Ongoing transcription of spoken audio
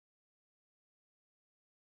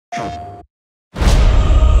The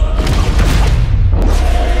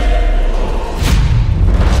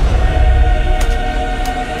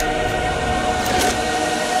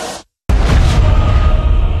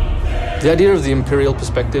idea of the Imperial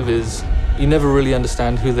perspective is you never really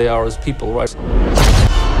understand who they are as people, right?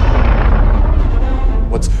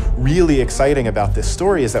 What's really exciting about this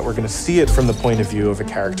story is that we're going to see it from the point of view of a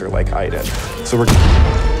character like Iden. So we're...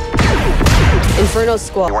 Inferno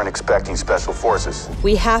Squad. We weren't expecting special forces.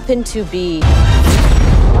 We happen to be...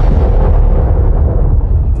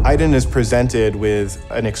 Iden is presented with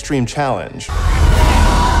an extreme challenge.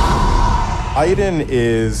 Iden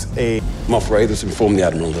is a... Moff Ray has informed the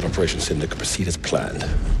Admiral that Operation Cinder could proceed as planned.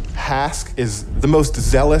 Hask is the most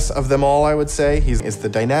zealous of them all, I would say. He is the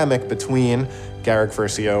dynamic between Garrick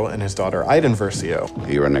Versio and his daughter Iden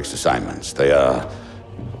Versio. Your next assignments, they are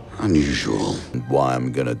unusual. Why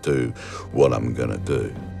I'm gonna do what I'm gonna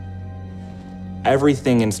do.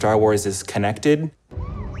 Everything in Star Wars is connected.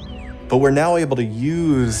 But we're now able to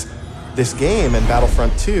use this game in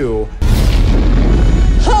Battlefront 2.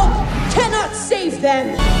 Hope cannot save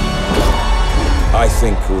them! I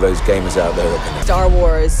think all those gamers out there are gonna... Star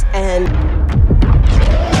Wars and